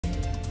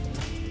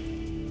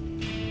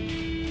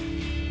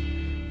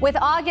With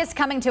August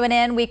coming to an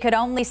end, we could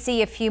only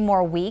see a few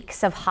more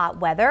weeks of hot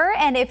weather.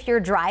 And if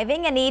you're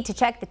driving and need to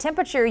check the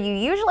temperature, you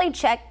usually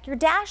check your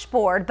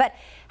dashboard. But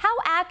how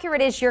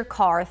accurate is your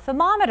car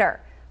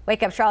thermometer?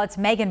 Wake Up Charlotte's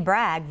Meghan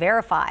Bragg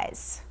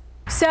verifies.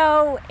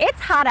 So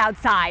it's hot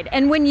outside,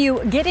 and when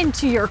you get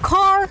into your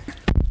car,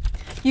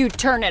 you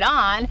turn it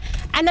on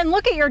and then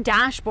look at your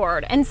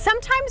dashboard, and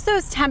sometimes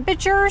those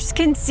temperatures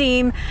can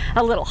seem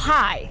a little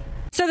high.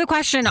 So the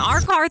question, are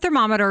car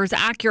thermometers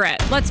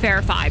accurate? Let's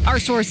verify. Our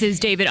source is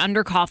David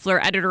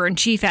Underkoffler,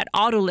 editor-in-chief at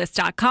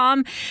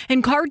Autolist.com,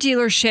 and car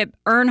dealership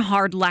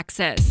Earnhardt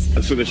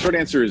Lexus. So the short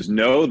answer is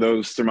no,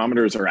 those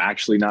thermometers are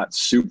actually not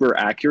super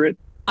accurate.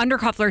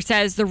 Underkoffler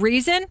says the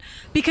reason?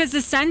 Because the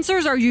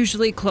sensors are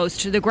usually close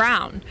to the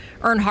ground.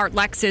 Earnhardt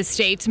Lexus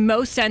states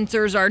most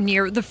sensors are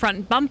near the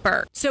front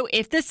bumper. So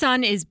if the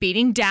sun is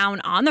beating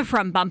down on the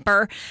front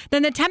bumper,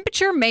 then the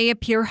temperature may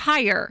appear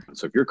higher.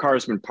 So if your car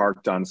has been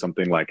parked on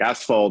something like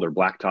asphalt or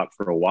blacktop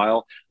for a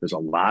while, there's a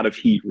lot of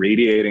heat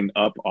radiating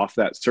up off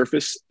that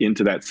surface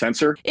into that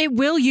sensor. It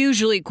will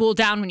usually cool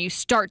down when you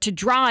start to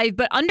drive,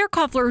 but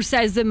Underkoffler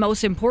says the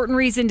most important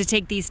reason to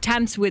take these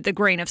temps with a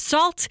grain of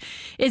salt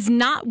is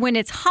not when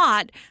it's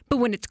hot, but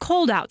when it's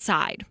cold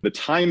outside. The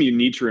time you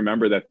need to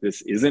remember that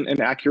this isn't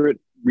an accurate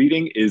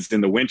reading is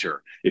in the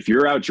winter. If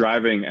you're out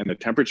driving and the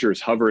temperature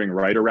is hovering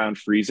right around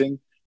freezing,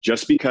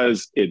 just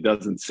because it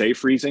doesn't say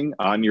freezing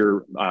on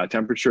your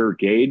temperature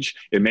gauge,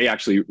 it may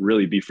actually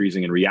really be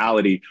freezing in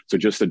reality. So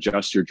just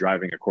adjust your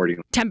driving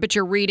accordingly.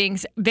 Temperature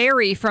readings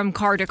vary from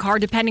car to car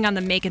depending on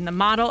the make and the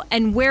model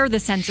and where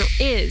the sensor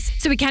is.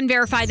 So we can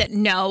verify that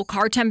no,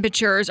 car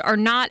temperatures are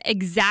not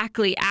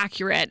exactly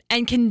accurate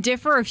and can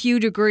differ a few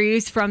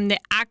degrees from the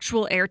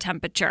actual air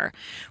temperature.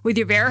 With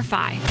your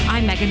Verify,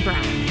 I'm Meghan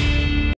Bragg.